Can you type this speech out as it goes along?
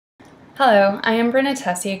Hello, I am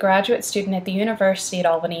Brynna, a graduate student at the University at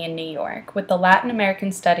Albany in New York with the Latin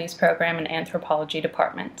American Studies program and Anthropology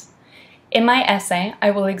department. In my essay,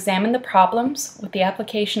 I will examine the problems with the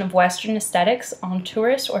application of Western aesthetics on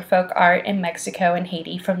tourist or folk art in Mexico and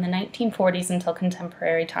Haiti from the 1940s until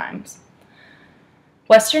contemporary times.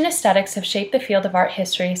 Western aesthetics have shaped the field of art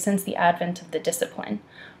history since the advent of the discipline.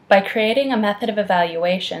 By creating a method of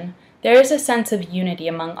evaluation, there is a sense of unity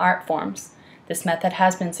among art forms. This method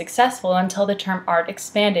has been successful until the term art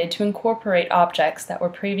expanded to incorporate objects that were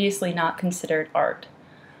previously not considered art.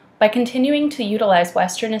 By continuing to utilize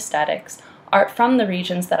Western aesthetics, art from the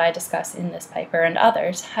regions that I discuss in this paper and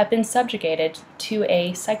others have been subjugated to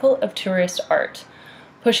a cycle of tourist art,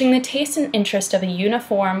 pushing the taste and interest of a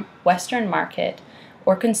uniform Western market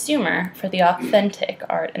or consumer for the authentic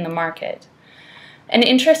art in the market. An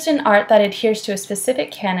interest in art that adheres to a specific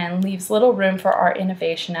canon leaves little room for art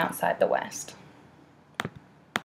innovation outside the West.